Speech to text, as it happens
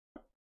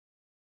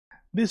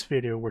This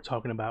video we're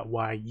talking about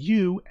why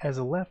you as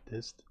a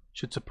leftist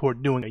should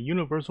support doing a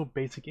universal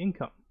basic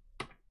income.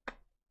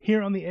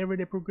 Here on the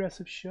Everyday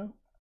Progressive Show,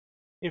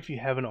 if you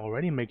haven't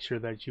already, make sure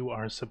that you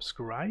are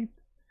subscribed,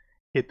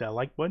 hit that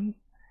like button,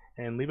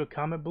 and leave a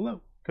comment below.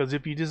 Because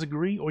if you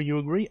disagree or you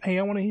agree, hey,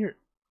 I want to hear it.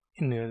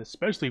 And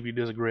especially if you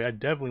disagree, I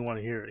definitely want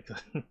to hear it.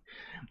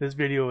 This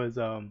video is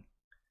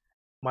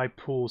might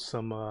pull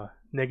some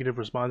negative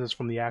responses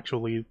from the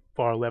actually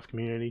far left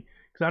community,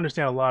 because I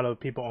understand a lot of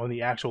people on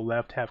the actual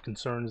left have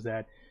concerns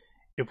that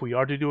if we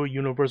are to do a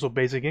universal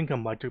basic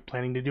income like they're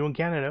planning to do in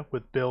Canada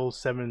with Bill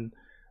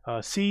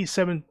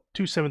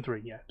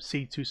C-7273, yeah,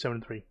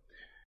 C-273,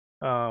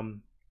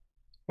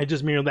 it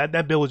just merely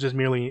that bill is just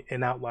merely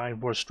an outline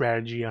for a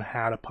strategy on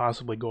how to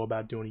possibly go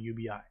about doing a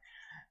UBI.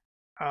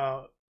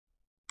 I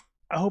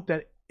hope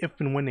that if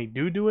and when they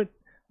do it,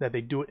 that they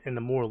do it in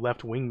a more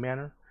left-wing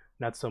manner,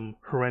 not some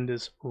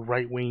horrendous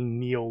right-wing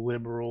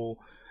neoliberal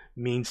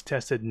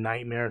means-tested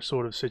nightmare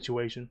sort of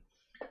situation.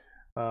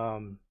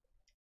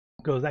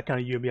 Because that kind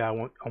of UBI I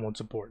won't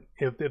support.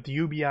 If the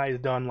UBI is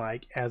done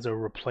like as a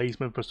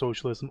replacement for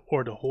socialism,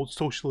 or to hold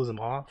socialism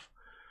off,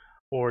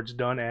 or it's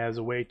done as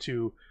a way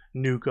to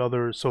nuke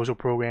other social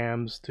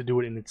programs to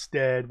do it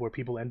instead, where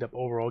people end up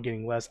overall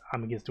getting less,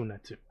 I'm against doing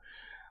that too.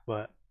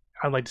 But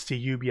I'd like to see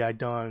UBI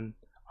done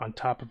on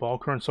top of all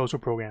current social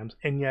programs.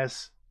 And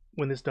yes,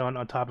 when it's done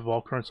on top of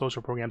all current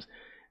social programs,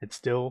 it's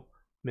still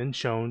been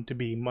shown to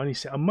be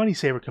a money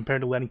saver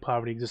compared to letting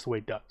poverty exist the way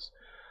it does.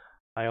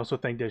 I also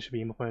think that it should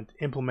be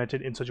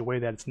implemented in such a way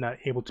that it's not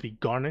able to be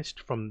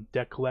garnished from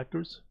debt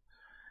collectors,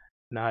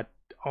 not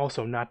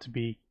to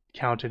be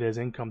counted as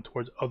income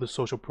towards other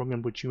social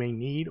programs which you may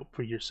need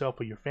for yourself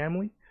or your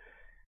family.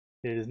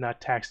 It is not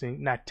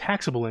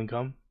taxable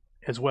income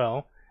as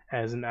well,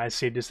 as in I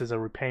say this as a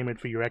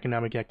repayment for your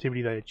economic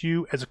activity that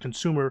you as a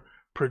consumer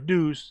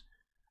produce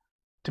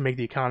to make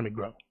the economy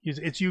grow.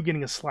 It's you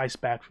getting a slice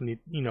back from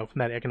from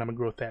that economic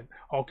growth that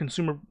all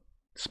consumer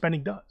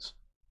spending does.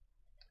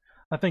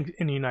 I think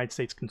in the United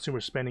States,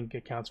 consumer spending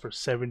accounts for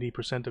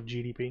 70% of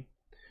GDP.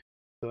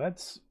 So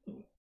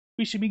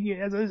we should be,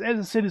 as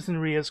a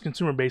citizenry, as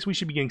consumer base, we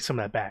should be getting some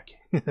of that back.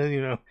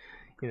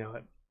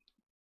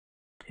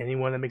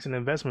 Anyone that makes an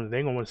investment,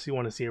 they're going to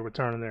want to see a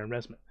return on their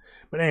investment.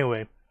 But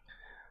anyway,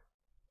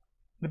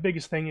 the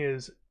biggest thing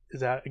is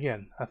that,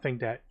 again, I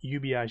think that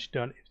UBI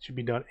should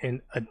be done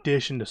in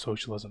addition to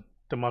socialism,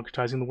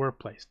 democratizing the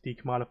workplace,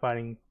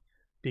 decommodifying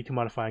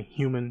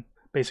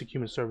basic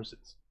human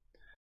services,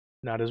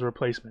 not as a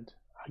replacement,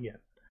 again.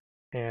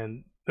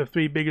 And the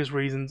three biggest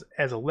reasons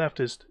as a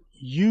leftist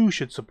you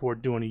should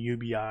support doing a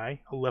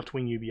UBI, a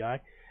left-wing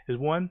UBI, is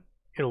one,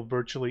 it'll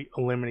virtually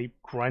eliminate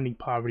grinding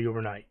poverty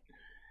overnight.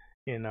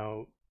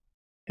 It'll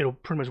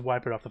pretty much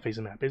wipe it off the face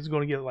of the map. It's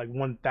going to get like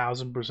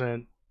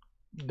 1,000%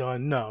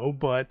 done, no,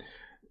 but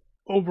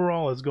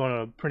overall it's going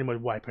to pretty much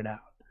wipe it out,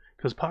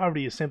 because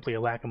poverty is simply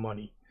a lack of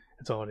money.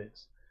 That's all it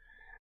is.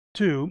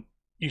 Two,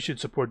 you should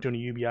support doing a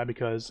UBI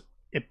because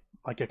it,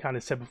 like I kind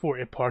of said before,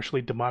 it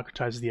partially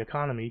democratizes the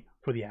economy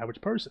for the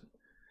average person.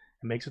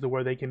 It makes it to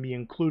where they can be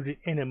included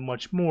in it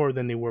much more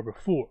than they were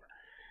before.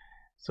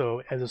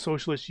 So as a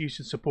socialist, you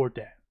should support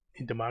that.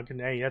 Hey,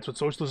 that's what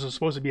socialism is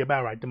supposed to be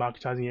about, right?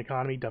 Democratizing the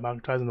economy,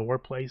 democratizing the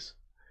workplace,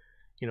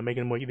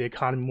 making the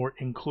economy more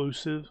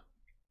inclusive,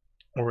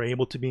 or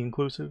able to be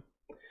inclusive.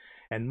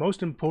 And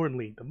most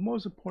importantly,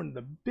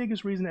 the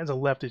biggest reason as a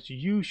leftist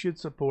you should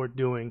support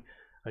doing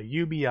a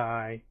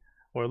UBI,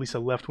 or at least a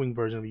left-wing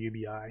version of a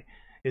UBI,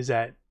 is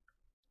that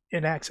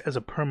it acts as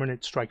a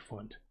permanent strike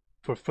fund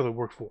for the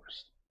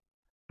workforce.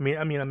 I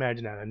mean,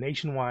 imagine that, a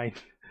nationwide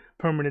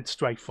permanent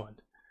strike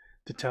fund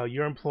to tell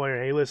your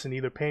employer, hey, listen,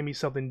 either pay me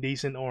something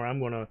decent or I'm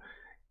going to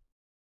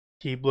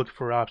keep looking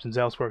for options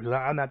elsewhere because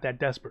I'm not that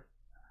desperate.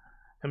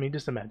 I mean,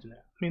 just imagine that.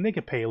 I mean, they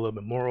could pay a little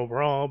bit more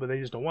overall, but they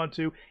just don't want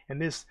to.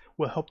 And this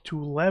will help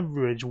to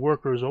leverage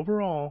workers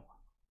overall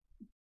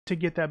to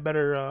get that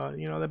better,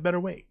 that better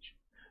wage.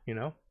 I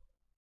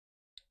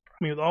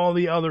mean, with all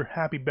the other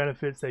happy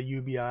benefits that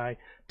UBI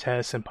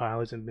tests and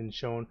pilots have been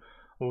shown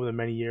over the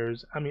many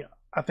years, I mean,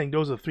 I think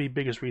those are the three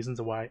biggest reasons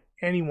why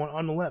anyone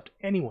on the left,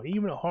 anyone,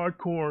 even a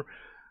hardcore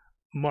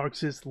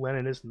Marxist,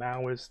 Leninist,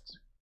 Maoist,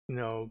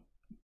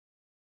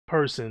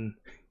 person,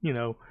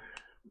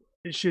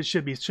 it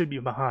should be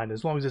behind,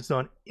 as long as it's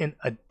done in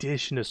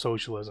addition to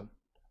socialism.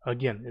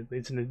 Again,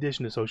 it's in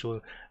addition to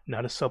socialism,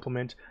 not a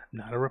supplement,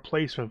 not a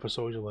replacement for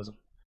socialism.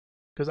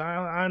 Because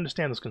I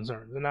understand those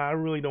concerns, and I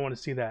really don't want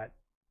to see that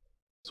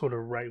sort of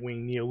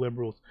right-wing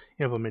neoliberal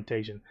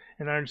implementation.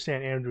 And I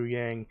understand Andrew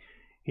Yang,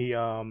 he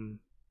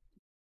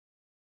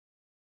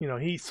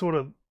sort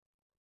of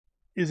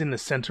is in the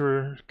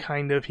center,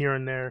 kind of here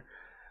and there,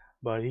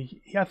 but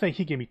I think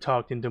he can be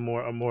talked into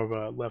more of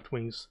a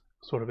left-wing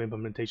sort of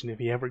implementation if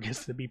he ever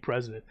gets to be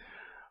president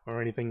or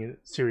anything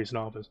serious in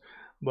office.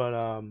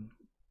 But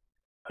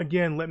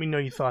again, let me know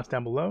your thoughts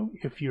down below.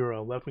 If you're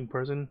a left-wing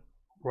person,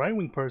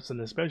 right-wing person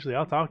especially,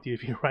 I'll talk to you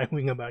if you're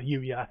right-wing about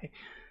UBI.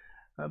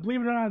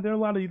 Believe it or not, there are a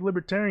lot of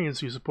libertarians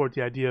who support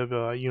the idea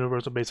of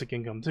universal basic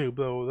income too,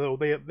 though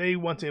they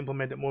want to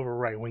implement it more of a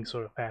right-wing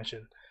sort of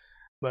fashion.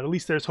 But at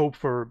least there's hope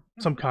for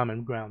some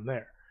common ground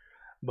there.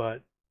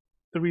 But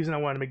the reason I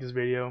wanted to make this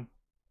video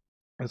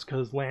is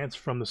because Lance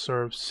from the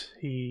Serfs,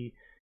 he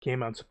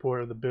came out in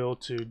support of the bill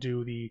to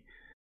do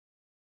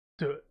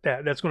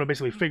that's going to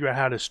basically figure out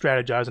how to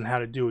strategize and how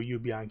to do a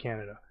UBI in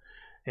Canada,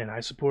 and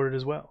I support it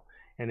as well.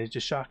 And it's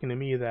just shocking to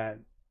me that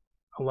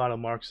a lot of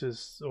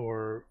Marxists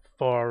or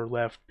far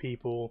left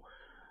people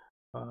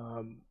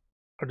are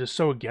just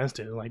so against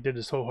it. Like they're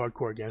just so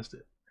hardcore against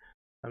it.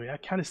 I mean, I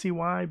kind of see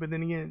why, but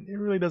then again, it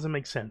really doesn't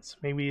make sense.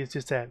 Maybe it's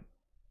just that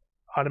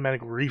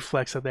automatic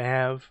reflex that they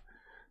have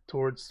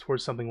towards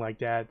something like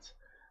that.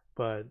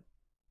 But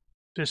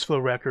just for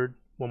the record,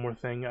 one more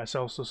thing, I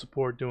also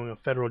support doing a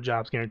federal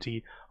jobs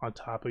guarantee on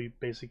top of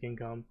basic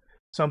income.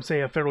 Some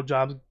say a federal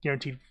jobs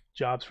guaranteed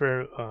jobs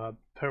for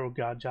federal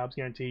jobs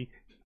guarantee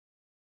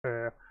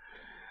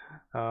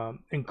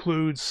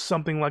includes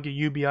something like a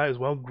UBI as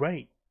well.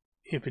 Great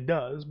if it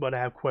does, but I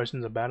have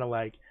questions about it.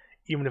 Like,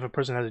 even if a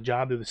person has a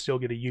job, do they still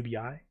get a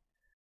UBI?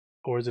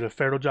 Or is it a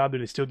federal job? Do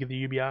they still get the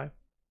UBI?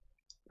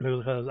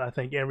 Because I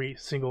think every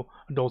single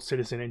adult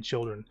citizen and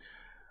children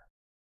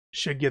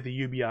should get the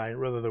UBI,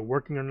 whether they're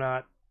working or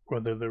not,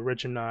 whether they're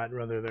rich or not,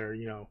 whether they're,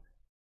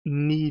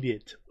 need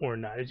it or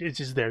not. It's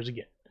just theirs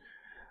again.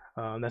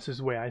 That's just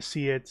the way I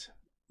see it.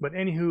 But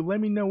anywho, let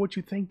me know what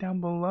you think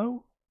down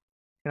below,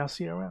 and I'll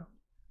see you around.